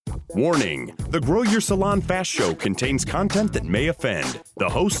Warning, the Grow Your Salon Fast show contains content that may offend. The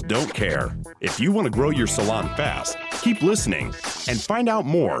hosts don't care. If you want to grow your salon fast, keep listening and find out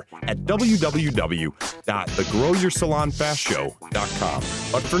more at www.thegrowyoursalonfastshow.com.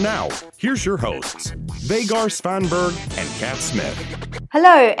 But for now, here's your hosts, Vegard Svanberg and Kat Smith.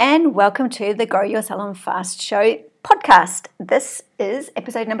 Hello and welcome to the Grow Your Salon Fast show podcast. This is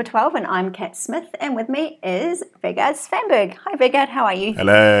episode number 12 and I'm Kat Smith and with me is Vegard Svanberg. Hi Vegard, how are you?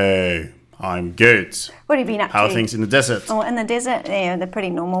 Hello, I'm good. What have you been up to? How are things in the desert? Oh, in the desert? Yeah, they're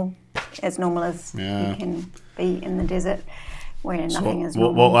pretty normal as you can be in the desert where nothing is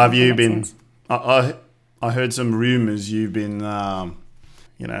normal. What have you been? I heard some rumours you've been,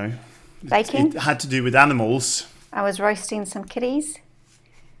 baking? It had to do with animals. I was roasting some kitties.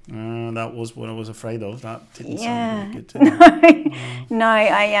 That was what I was afraid of. That didn't sound very good to me. No,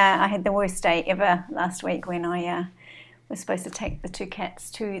 I had the worst day ever last week when I was supposed to take the two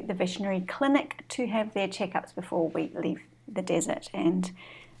cats to the veterinary clinic to have their checkups before we leave the desert, and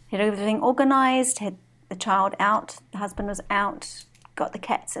had everything organised, had the child out, the husband was out, got the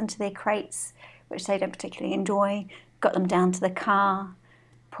cats into their crates, which they don't particularly enjoy, got them down to the car,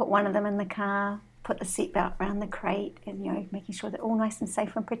 put one of them in the car, put the seatbelt around the crate, and making sure they're all nice and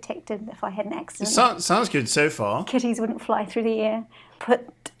safe and protected if I had an accident. Sounds good so far. Kitties wouldn't fly through the air.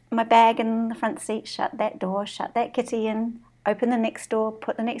 Put my bag in the front seat, shut that door, shut that kitty in, open the next door,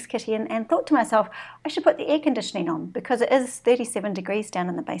 put the next kitty in, and thought to myself, I should put the air conditioning on because it is 37 degrees down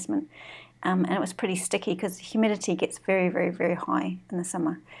in the basement, and it was pretty sticky because humidity gets very, very, very high in the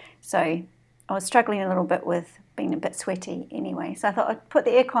summer. So I was struggling a little bit with being a bit sweaty anyway. So I thought I'd put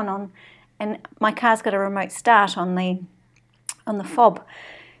the aircon on. And my car's got a remote start on the fob.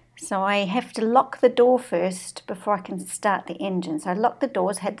 So I have to lock the door first before I can start the engine. So I locked the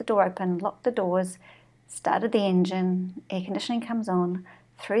doors, had the door open, locked the doors, started the engine, air conditioning comes on,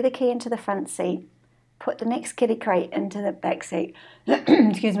 threw the key into the front seat, put the next kitty crate into the back seat,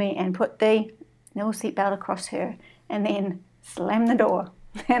 excuse me, and put the little seat belt across her, and then slammed the door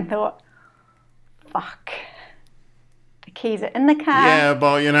and thought, fuck. Keys are in the car. Yeah,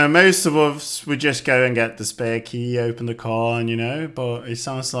 but most of us would just go and get the spare key, open the car, and but it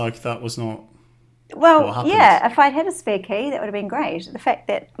sounds like that was not what happened. Yeah, if I'd had a spare key, that would have been great. The fact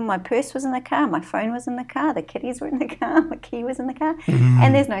that my purse was in the car, my phone was in the car, the kitties were in the car, my key was in the car,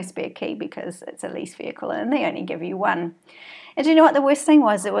 and there's no spare key because it's a lease vehicle and they only give you one. And do you know what the worst thing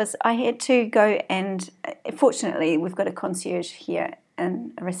was? I had to go and, fortunately, we've got a concierge here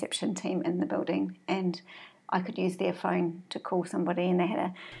and a reception team in the building, and I could use their phone to call somebody, and they had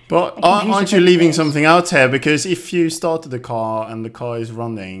a... But aren't you leaving something out here? Because if you started the car and the car is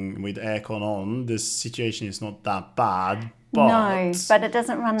running with aircon on, the situation is not that bad. But no, but it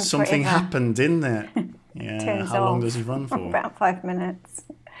doesn't run something forever. happened, didn't it? Yeah. How long does it run for? About 5 minutes.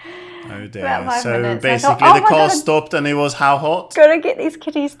 Oh dear. About 5 so minutes. basically thought, the car stopped and it was how hot? Got to get these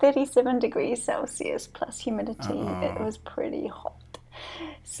kitties 37 degrees Celsius plus humidity. It was pretty hot.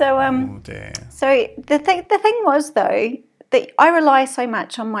 So so the thing was though that I rely so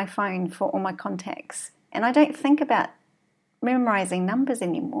much on my phone for all my contacts, and I don't think about memorizing numbers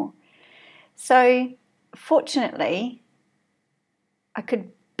anymore. So fortunately, I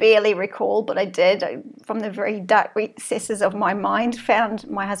could barely recall, but I did. From the very dark recesses of my mind, found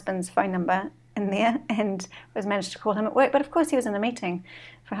my husband's phone number in there and managed to call him at work. But of course, he was in a meeting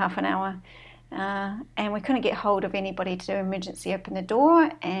for half an hour. And we couldn't get hold of anybody to do emergency open the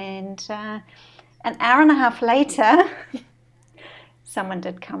door, and an hour and a half later someone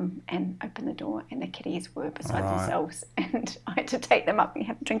did come and open the door, and the kitties were beside themselves, and I had to take them up and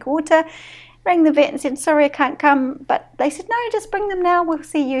have a drink of water, rang the vet and said, sorry I can't come, but they said no, just bring them now, we'll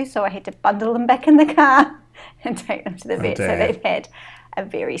see you. So I had to bundle them back in the car and take them to the vet. So they've had a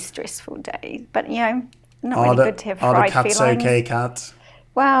very stressful day, but not really good to have fried feelings. Are the cats okay, Kat?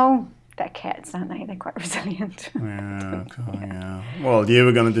 Well, they're cats, aren't they? They're quite resilient. Yeah, okay, yeah. Well, you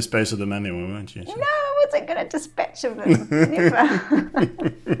were going to dispose of them anyway, weren't you? No, I wasn't going to dispatch of them.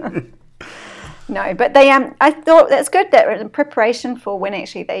 Never. No, but they. I thought that's good that in preparation for when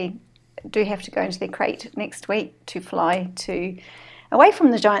actually they do have to go into their crate next week to fly away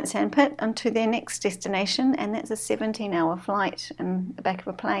from the giant sandpit onto their next destination, and that's a 17-hour flight in the back of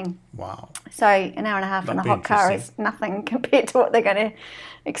a plane. Wow. So an hour and a half in a hot car is nothing compared to what they're going to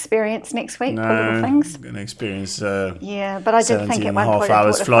experience next week. Poor little things. Going to experience but I did think at one point 17.5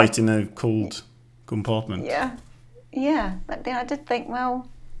 hours flight in a cold compartment. Yeah. But then I did think, well,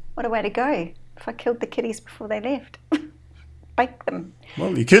 what a way to go if I killed the kitties before they left. Bake them.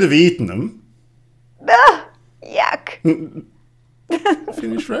 Well, you could have eaten them. Ah, yuck.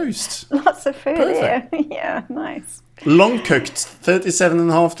 Finished roast. Lots of food here. Perfect. Yeah, nice. Long cooked,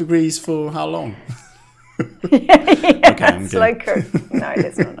 37.5 degrees for how long? Okay, slow cook. No,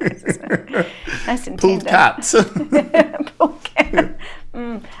 that's not nice, is it? Nice and Pulled tender. cat. Pulled cat.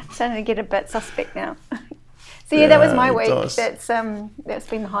 Starting to get a bit suspect now. So yeah, that was my week. Does. That's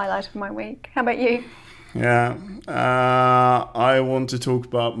been the highlight of my week. How about you? Yeah, I want to talk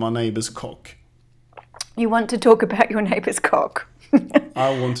about my neighbour's cock. You want to talk about your neighbour's cock?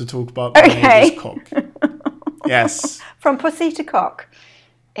 I want to talk about my neighbour's cock. Yes. From pussy to cock.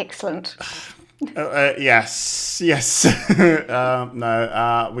 Excellent. Yes.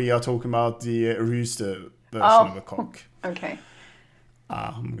 No, we are talking about the rooster version of a cock. Okay.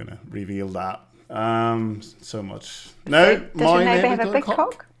 I'm going to reveal that. So much. No, does your neighbour have a big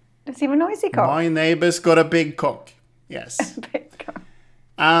cock? Does he have a noisy cock? My neighbour's got a big cock. Yes. Big cock.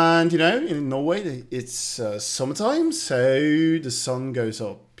 And, in Norway, it's summertime, so the sun goes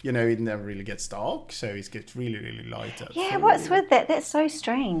up. It never really gets dark, so it gets really, really light out. Yeah, what's with that? That's so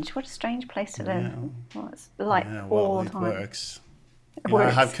strange. What a strange place to live. Well, it's like all the time. It works. I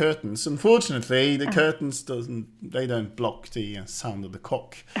have curtains. Unfortunately, the curtains don't block the sound of the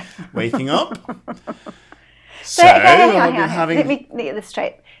cock waking up. So I've been having... Let me get this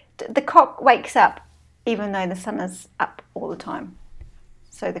straight. The cock wakes up even though the sun is up all the time.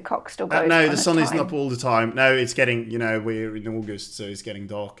 So the cock still goes. No, the sun isn't up all the time. No, it's getting. We're in August, so it's getting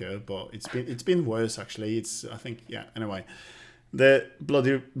darker. But it's been worse actually. Anyway, the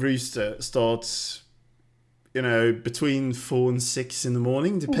bloody rooster starts, between 4 and 6 in the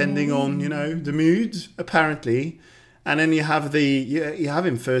morning, depending on the mood apparently. And then you have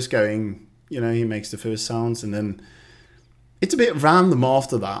him first going. He makes the first sounds, and then it's a bit random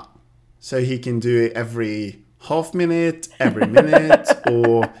after that. So he can do it every half minute, every minute,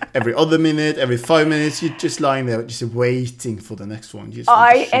 or every other minute, every 5 minutes. You're just lying there, just waiting for the next one.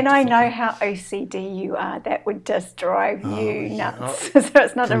 I know how OCD you are. That would just drive you nuts. So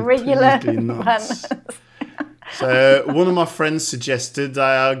it's not a regular one. So one of my friends suggested that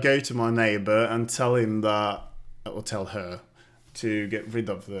I go to my neighbour and tell him that, or tell her, to get rid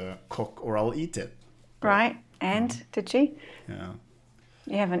of the cock, or I'll eat it. Right. And did she? Yeah.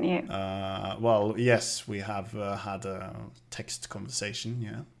 You haven't yet. Well, yes, we have had a text conversation,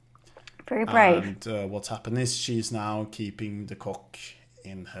 yeah. Very brave. And what's happened is she's now keeping the cock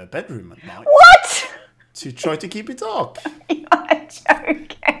in her bedroom at night. What? To try to keep it dark. You're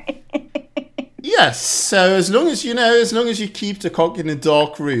joking. Yes, so as long as you keep the cock in a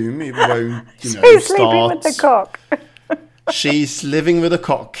dark room, it won't, She's sleeping with the cock. She's living with a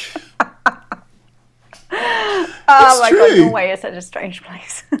cock. Oh my God, Norway is such a strange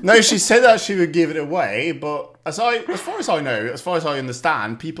place. No, she said that she would give it away, but as far as I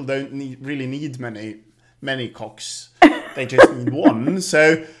understand, people don't really need many cocks. They just need one.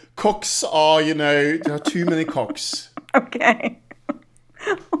 So cocks are, there are too many cocks. Okay.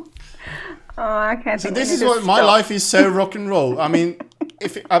 I can't. So this is what my life is, so rock and roll.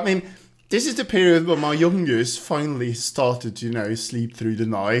 This is the period where my youngest finally started to, sleep through the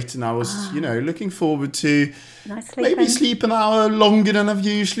night. And I was, looking forward to maybe sleep an hour longer than I've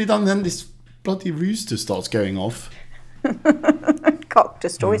usually done. Then this bloody rooster starts going off. Cock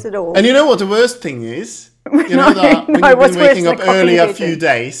destroys it all. And you know what the worst thing is? That when you've been waking up early a few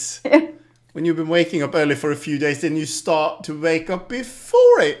days, when you've been waking up early for a few days, then you start to wake up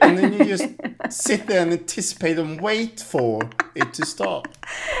before it. And then you just sit there and anticipate and wait for it to start.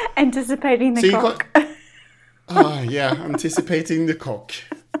 Anticipating the cock. Anticipating the cock.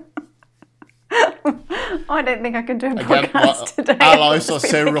 I don't think I can do a podcast today. Our lives are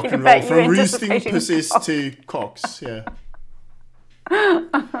so rock and roll, from roosting pussies to cocks, yeah.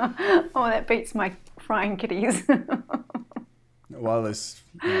 Oh, that beats my frying kitties. Well, there's...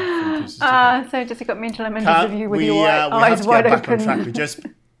 so just got mental images of you with your eyes wide open.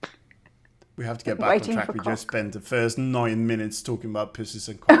 We have to get back on track. We just spent the first 9 minutes talking about pussies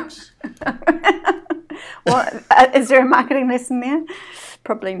and cocks. Well, is there a marketing lesson there?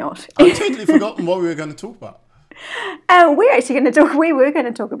 Probably not. I've totally forgotten what we were going to talk about. We were going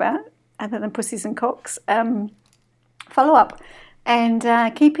to talk about, other than pussies and cocks, follow up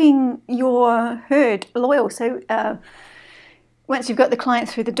and keeping your herd loyal. So once you've got the client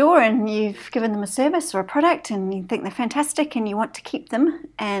through the door and you've given them a service or a product and you think they're fantastic and you want to keep them,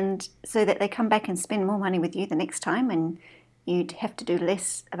 and so that they come back and spend more money with you the next time, and you'd have to do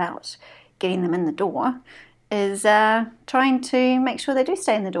less about getting them in the door, is trying to make sure they do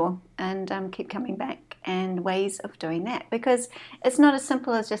stay in the door and keep coming back, and ways of doing that. Because it's not as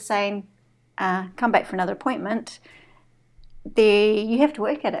simple as just saying, come back for another appointment. you have to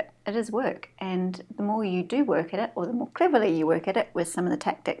work at it. It is work. And the more you do work at it, or the more cleverly you work at it with some of the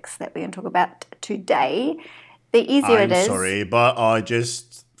tactics that we're going to talk about today, the easier it is. I'm sorry, but I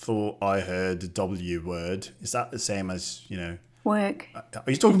just thought I heard the W word. Is that the same as, work? Are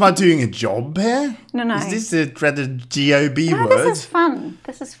you talking about doing a job here? No. Is this the dreaded GOB word?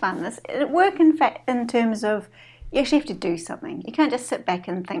 This is fun. Work, in fact, in terms of you actually have to do something. You can't just sit back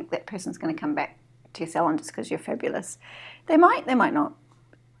and think that person's going to come back to your salon just because you're fabulous. They might not.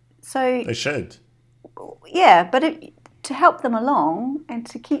 So they should. Yeah, but to help them along and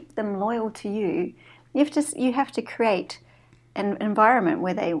to keep them loyal to you, you have to create an environment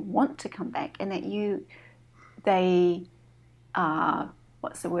where they want to come back and that they are,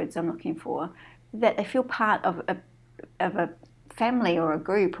 what's the words I'm looking for? That they feel part of a family or a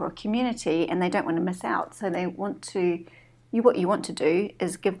group or a community, and they don't want to miss out. So they want to. What you want to do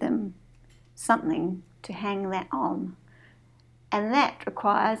is give them something to hang that on. And that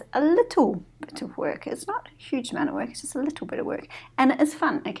requires a little bit of work. It's not a huge amount of work, it's just a little bit of work. And it is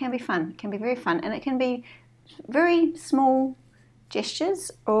fun. It can be fun. It can be very fun. And it can be very small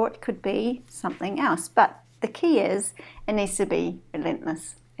gestures, or it could be something else. But the key is it needs to be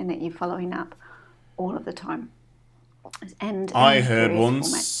relentless in that you're following up all of the time. And I heard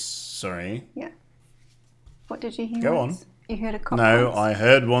once... formats. Sorry. Yeah. What did you hear? Go on. You heard a cock No, once? I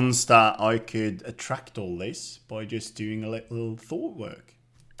heard once that I could attract all this by just doing a little thought work.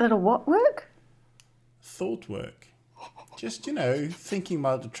 A little what work? Thought work. Just, thinking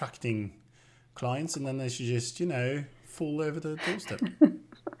about attracting clients, and then they should just, fall over the doorstep.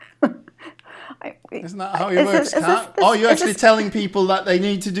 Isn't that how it works, Kat? Are you actually telling people that they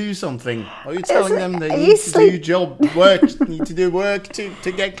need to do something? Are you telling them they need to do work, need to do work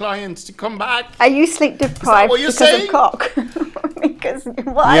to get clients to come back? Are you sleep deprived because of cock? Because I don't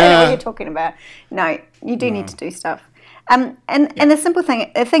know what you're talking about. No, you do need to do stuff. And the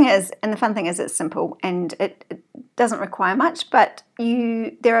fun thing is it's simple and it doesn't require much, but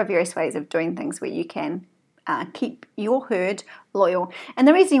there are various ways of doing things where you can keep your herd loyal. And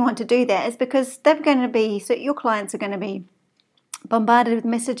the reason you want to do that is because your clients are going to be bombarded with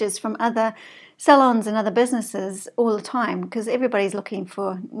messages from other salons and other businesses all the time, because everybody's looking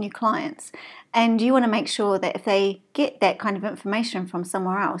for new clients. And you want to make sure that if they get that kind of information from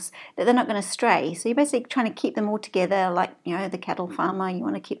somewhere else, that they're not going to stray. So you're basically trying to keep them all together, like, the cattle farmer. You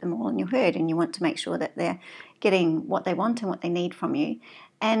want to keep them all in your herd, and you want to make sure that they're getting what they want and what they need from you.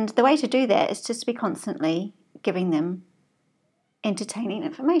 And the way to do that is just to be constantly giving them entertaining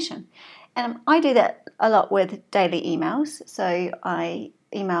information. And I do that a lot with daily emails. So I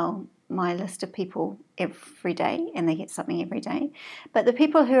email my list of people every day, and they get something every day. But the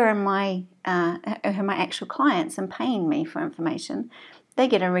people who are my actual clients and paying me for information, they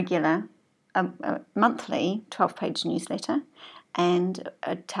get a regular, a monthly 12-page newsletter and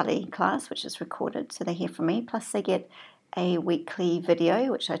a tally class, which is recorded, so they hear from me. Plus they get a weekly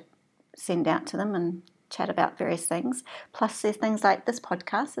video, which I send out to them and chat about various things. Plus there's things like this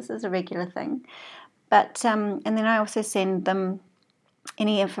podcast. This is a regular thing. But and then I also send them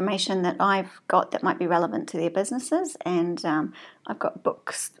any information that I've got that might be relevant to their businesses. And I've got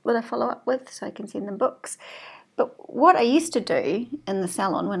books that I follow up with, so I can send them books. But what I used to do in the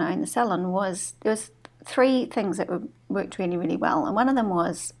salon, when I owned the salon, was there was 3 things that worked really, really well. And one of them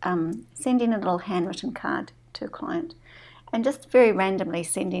was sending a little handwritten card to a client. And just very randomly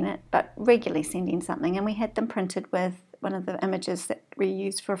sending it, but regularly sending something. And we had them printed with one of the images that we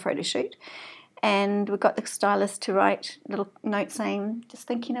used for a photo shoot. And we got the stylist to write a little note saying, just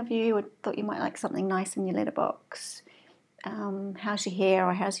thinking of you, or thought you might like something nice in your letterbox. How's your hair,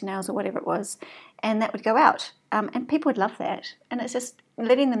 or how's your nails, or whatever it was. And that would go out. And people would love that. And it's just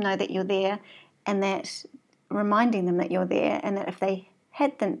letting them know that you're there, and that reminding them that you're there, and that if they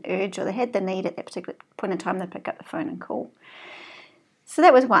had the urge or they had the need at that particular point in time, they'd pick up the phone and call. So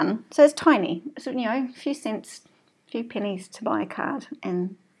that was one. So it's tiny. So, a few cents, a few pennies to buy a card,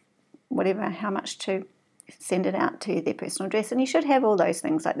 and whatever, how much to send it out to their personal address. And you should have all those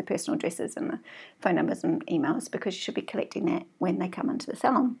things like the personal addresses and the phone numbers and emails, because you should be collecting that when they come into the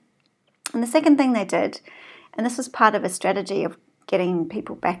salon. And the second thing they did, and this was part of a strategy of getting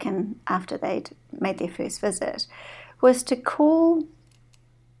people back in after they'd made their first visit, was to call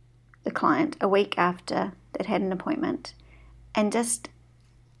the client a week after they'd had an appointment and just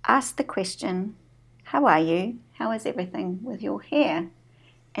ask the question, how are you? How is everything with your hair?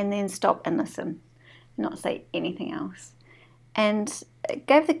 And then stop and listen, and not say anything else. And it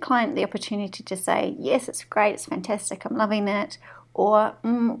gave the client the opportunity to say, yes, it's great, it's fantastic, I'm loving it. Or,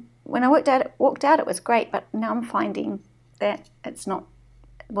 when I walked out, it was great, but now I'm finding that it's not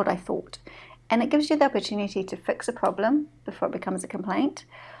what I thought. And it gives you the opportunity to fix a problem before it becomes a complaint.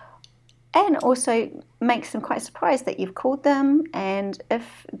 And also makes them quite surprised that you've called them, and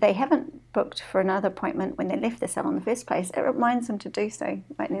if they haven't booked for another appointment when they left the salon in the first place, it reminds them to do so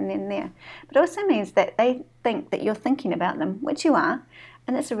right then and there. But it also means that they think that you're thinking about them, which you are,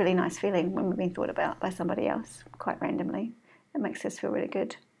 and that's a really nice feeling when we've been thought about by somebody else quite randomly. It makes us feel really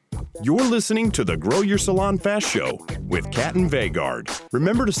good. You're listening to the Grow Your Salon Fast Show with Kat and Vegard.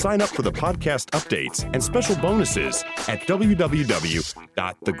 Remember to sign up for the podcast updates and special bonuses at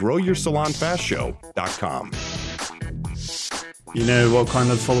www.thegrowyoursalonfastshow.com. You know what kind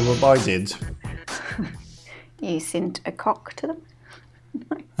of follow-up I did? You sent a cock to them?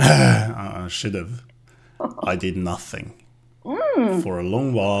 I should have. I did nothing. For a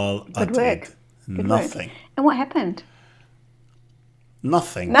long while, Good work. Good nothing. Work. And what happened?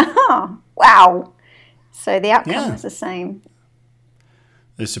 Nothing. No. Wow. So the outcome is the same.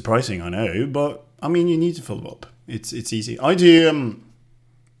 It's surprising, I know, but I mean, you need to follow up. It's easy. I do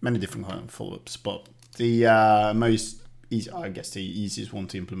many different kind of follow-ups, but the most easy, I guess the easiest one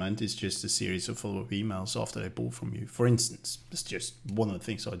to implement is just a series of follow-up emails after they bought from you. For instance, that's just one of the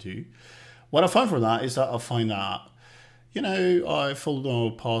things I do. What I find from that is that I find that, you know, I follow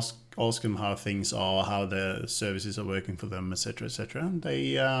up, ask them how things are, how the services are working for them, etc., etc. And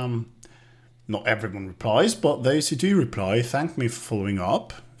they, not everyone replies, but those who do reply thank me for following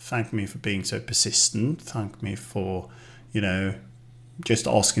up, thank me for being so persistent, thank me for, you know, just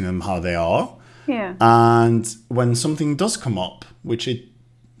asking them how they are. Yeah. And when something does come up, which it,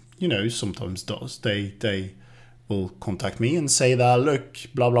 you know, sometimes does, they will contact me and say that, look,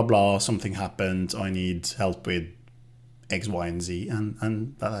 blah, blah, blah, something happened, I need help with X, Y, and Z,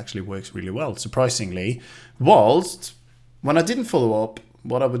 and that actually works really well, surprisingly. Whilst when I didn't follow up,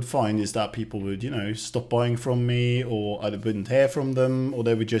 what I would find is that people would, you know, stop buying from me, or I wouldn't hear from them, or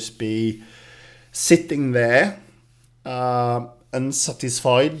they would just be sitting there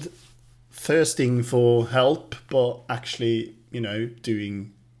unsatisfied, thirsting for help, but actually, you know,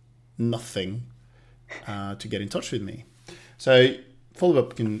 doing nothing to get in touch with me. So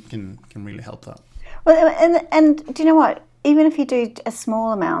follow-up can really help that. Well, and do you know what? Even if you do a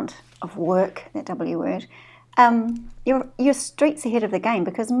small amount of work, that W word, you're streets ahead of the game,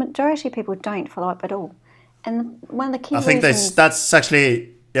 because the majority of people don't follow up at all. And one of the key reasons... I think that's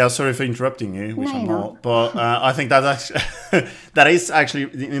actually... Yeah, sorry for interrupting you, which I'm not. But I think that is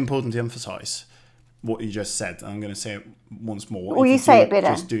actually important to emphasize what you just said. I'm going to say it once more. Well, you say it better.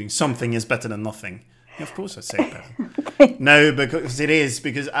 Just doing something is better than nothing. Yeah, of course I say it better. Okay. No, because it is.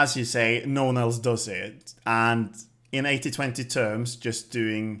 Because as you say, no one else does it. And in 80-20 terms, just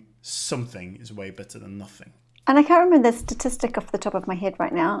doing something is way better than nothing. And I can't remember the statistic off the top of my head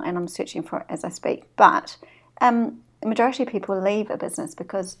right now, and I'm searching for it as I speak. But the majority of people leave a business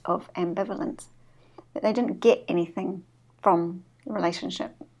because of ambivalence. That they didn't get anything from the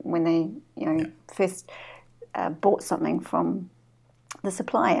relationship when they, first bought something from the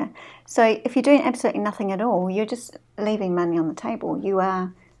supplier. So if you're doing absolutely nothing at all, you're just leaving money on the table. You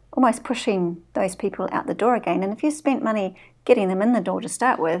are almost pushing those people out the door again. And if you spent money getting them in the door to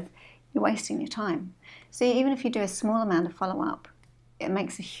start with, you're wasting your time. So even if you do a small amount of follow-up, it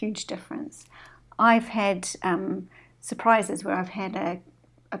makes a huge difference. I've had surprises where I've had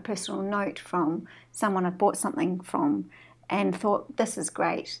a personal note from someone I've bought something from and thought, this is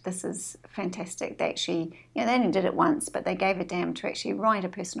great, this is fantastic. They actually, they only did it once, but they gave a damn to actually write a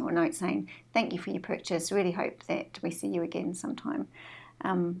personal note saying, thank you for your purchase, really hope that we see you again sometime.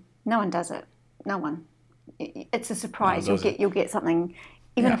 No one does it, no one. It's a surprise. You'll get something,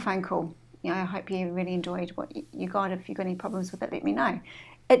 even a phone call. I hope you really enjoyed what you got. If you've got any problems with it, let me know.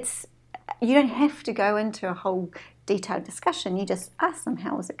 You don't have to go into a whole detailed discussion. You just ask them,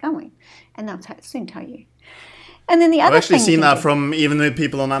 how is it going? And they'll soon tell you. And then the other I've actually seen that from even the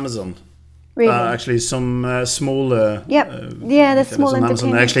people on Amazon. Really? Actually, some smaller... the small on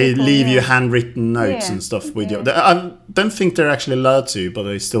Amazon, they actually people, leave you handwritten notes and stuff with you. I don't think they're actually allowed to, but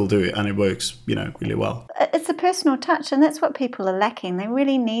they still do it, and it works, really well. It's a personal touch, and that's what people are lacking. They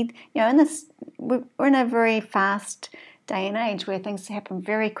really need, we're in a very fast day and age where things happen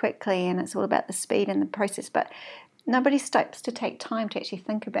very quickly, and it's all about the speed and the process, but nobody stops to take time to actually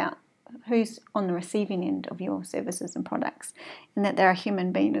think about who's on the receiving end of your services and products, and that they're a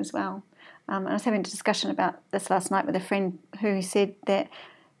human being as well. I was having a discussion about this last night with a friend who said that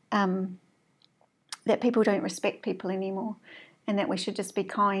that people don't respect people anymore, and that we should just be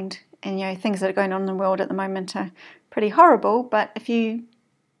kind. And things that are going on in the world at the moment are pretty horrible. But if you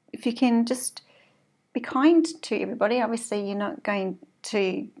can just be kind to everybody, obviously you're not going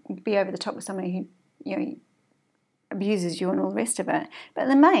to be over the top with somebody who abuses you and all the rest of it. But in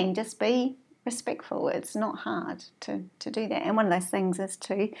the main, just be respectful. It's not hard to do that. And one of those things is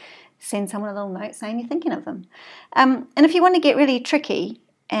to send someone a little note saying you're thinking of them. And if you want to get really tricky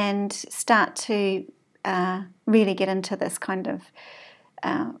and start to really get into this kind of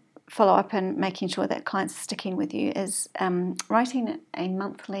follow-up and making sure that clients are sticking with you, is writing a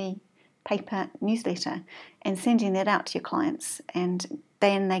monthly paper newsletter and sending that out to your clients, and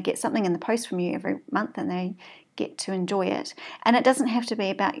then they get something in the post from you every month and they get to enjoy it. And it doesn't have to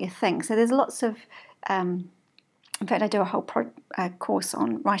be about your thing. So there's lots of in fact, I do a whole course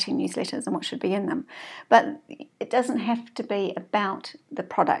on writing newsletters and what should be in them. But it doesn't have to be about the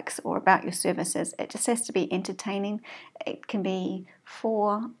products or about your services. It just has to be entertaining. It can be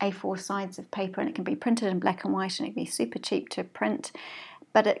 4 A4 sides of paper, and it can be printed in black and white, and it can be super cheap to print.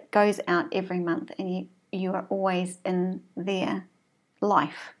 But it goes out every month, and you are always in their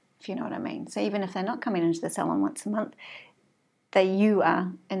life, if you know what I mean. So even if they're not coming into the salon once a month, you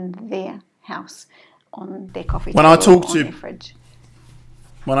are in their house, on their coffee table, on their fridge.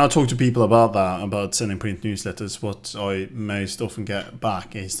 When I talk to people about that, about sending print newsletters, what I most often get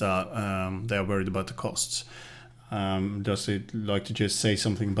back is that they are worried about the costs. Just like to just say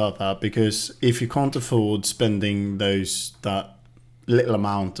something about that, because if you can't afford spending that little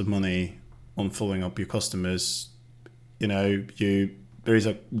amount of money on following up your customers,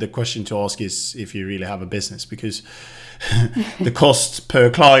 the question to ask is if you really have a business, because the cost per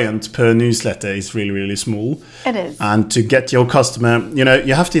client per newsletter is really, really small. It is. And to get your customer,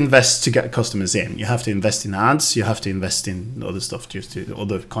 you have to invest to get customers in. You have to invest in ads. You have to invest in other stuff,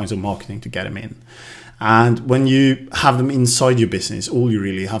 other kinds of marketing to get them in. And when you have them inside your business, all you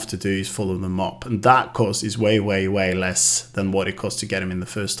really have to do is follow them up. And that cost is way, way, way less than what it costs to get them in the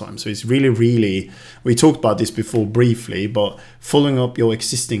first time. So it's really, really, we talked about this before briefly, but following up your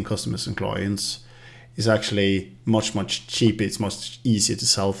existing customers and clients is actually much, much cheaper. It's much easier to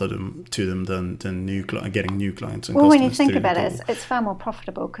sell to them than getting new clients and customers. Well, when you think about it, it's far more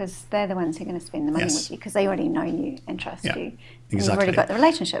profitable, because they're the ones who are going to spend the money with you, because they already know you and trust you. And you've already got the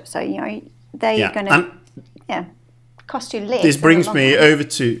relationship. So, they're going to cost you less. This brings me over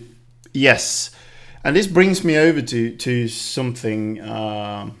to, and this brings me over to something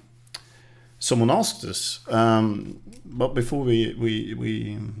someone asked us. But before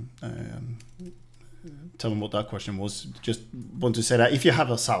we tell them what that question was, just want to say that if you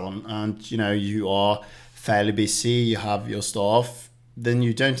have a salon and you are fairly busy, you have your staff, then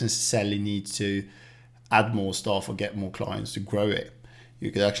you don't necessarily need to add more staff or get more clients to grow it.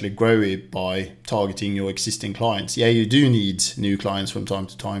 You could actually grow it by targeting your existing clients. Yeah, you do need new clients from time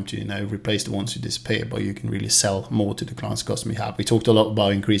to time to replace the ones who disappear, but you can really sell more to the clients customer you have. We talked a lot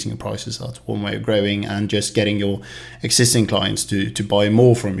about increasing your prices. That's one way of growing, and just getting your existing clients to buy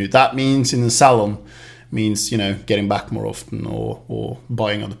more from you. That means in the salon means getting back more often or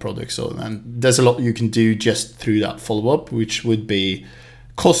buying other products. And there's a lot you can do just through that follow-up, which would be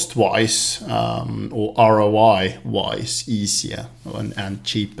cost-wise or ROI-wise easier and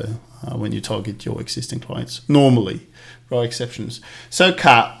cheaper when you target your existing clients. Normally, there are exceptions. So,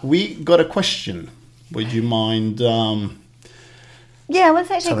 Kat, we got a question. Would you mind well,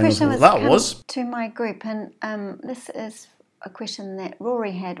 it's actually a question that was to my group, and this is a question that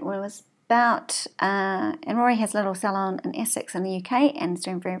Rory had. Well, it was about, and Rory has a little salon in Essex in the UK and is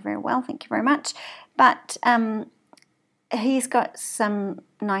doing very, very well, thank you very much. But he's got some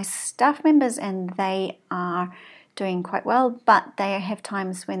nice staff members and they are doing quite well, but they have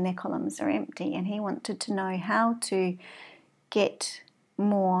times when their columns are empty, and he wanted to know how to get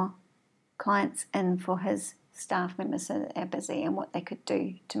more clients in for his staff members so that they're busy, and what they could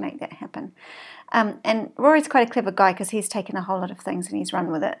do to make that happen. And Rory's quite a clever guy, because he's taken a whole lot of things and he's run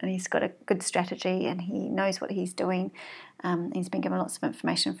with it, and he's got a good strategy and he knows what he's doing. He's been given lots of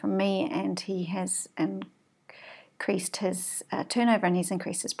information from me, and he has increased his turnover, and he's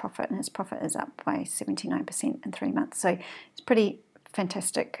increased his profit, and his profit is up by 79% in 3 months. So it's pretty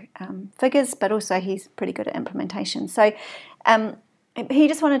fantastic figures, but also he's pretty good at implementation. So he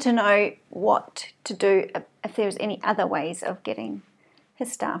just wanted to know what to do if there's any other ways of getting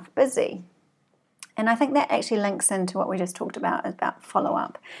his staff busy. And I think that actually links into what we just talked about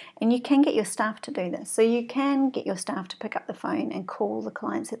follow-up. And you can get your staff to do this. So you can get your staff to pick up the phone and call the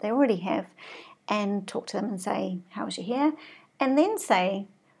clients that they already have and talk to them and say, how was your hair? And then say,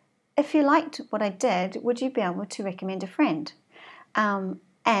 if you liked what I did, would you be able to recommend a friend?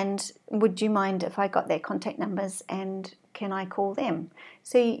 And would you mind if I got their contact numbers, and can I call them?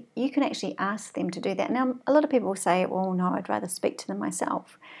 So you can actually ask them to do that. Now, a lot of people will say, well, no, I'd rather speak to them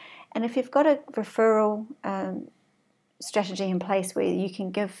myself. And if you've got a referral strategy in place where you can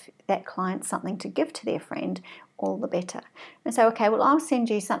give that client something to give to their friend, all the better. And so, okay, well, I'll send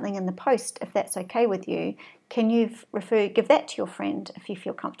you something in the post if that's okay with you. Can you give that to your friend if you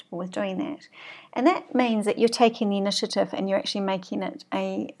feel comfortable with doing that? And that means that you're taking the initiative and you're actually making it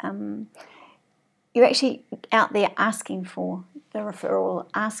you're actually out there asking for the referral,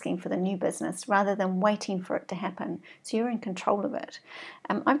 asking for the new business rather than waiting for it to happen. So you're in control of it.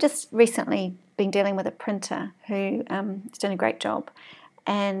 I've just recently been dealing with a printer who is doing a great job,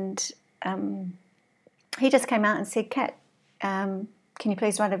 and he just came out and said, Kat, can you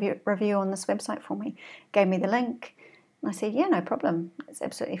please write a review on this website for me? Gave me the link. And I said, yeah, no problem. It's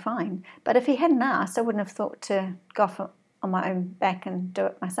absolutely fine. But if he hadn't asked, I wouldn't have thought to go off on my own back and do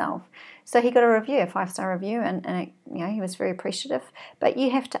it myself. So he got a review, a 5-star review, and it, he was very appreciative. But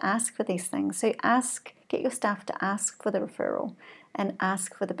you have to ask for these things. So get your staff to ask for the referral and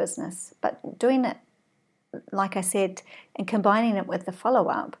ask for the business. But doing it, like I said, and combining it with the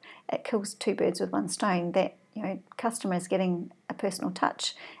follow-up, it kills two birds with one stone. That customer is getting a personal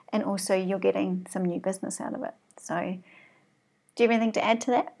touch, and also you're getting some new business out of it. So, do you have anything to add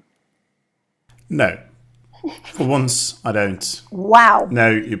to that? No. For once, I don't. Wow. No,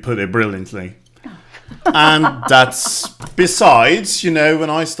 you put it brilliantly. And that's besides, when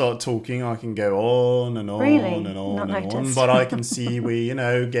I start talking, I can go on and on really? and on Not and noticed. on. But I can see we,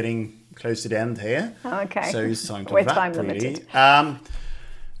 getting close to the end here. Okay. So it's time to We're wrap, time really. limited.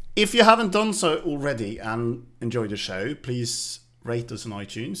 If you haven't done so already and enjoyed the show, please rate us on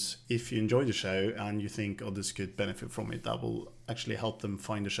iTunes. If you enjoy the show and you think others could benefit from it, that will actually help them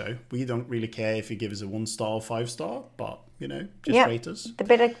find the show. We don't really care if you give us a 1-star or 5-star, but just rate us.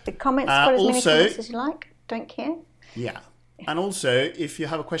 The comments, put as many comments as you like. Don't care. Yeah. And also, if you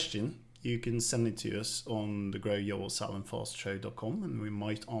have a question, you can send it to us on the growyoursalonfastshow.com, and we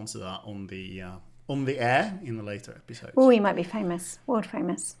might answer that on the air in a later episode. Oh, you might be famous, world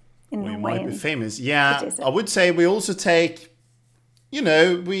famous. We might be famous. Yeah, I would say we also take.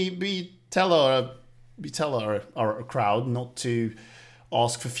 We tell our crowd not to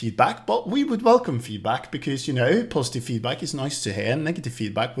ask for feedback, but we would welcome feedback because positive feedback is nice to hear, and negative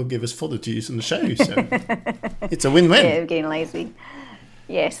feedback will give us fodder to use on the show. So it's a win-win. Yeah, we're getting lazy.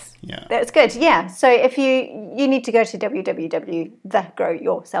 Yes. Yeah. That's good. Yeah. So if you need to go to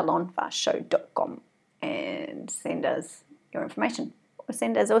www.thegrowyoursalonfastshow.com and send us your information, or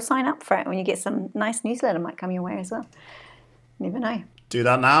sign up for it when you get some nice newsletter might come your way as well. Never know. Do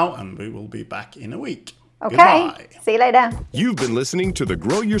that now, and we will be back in a week. Okay. Goodbye. See you later. You've been listening to the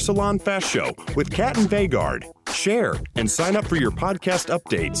Grow Your Salon Fast Show with Kat and Vegard. Share and sign up for your podcast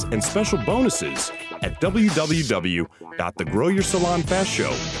updates and special bonuses at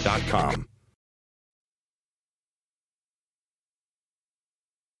www.thegrowyoursalonfastshow.com.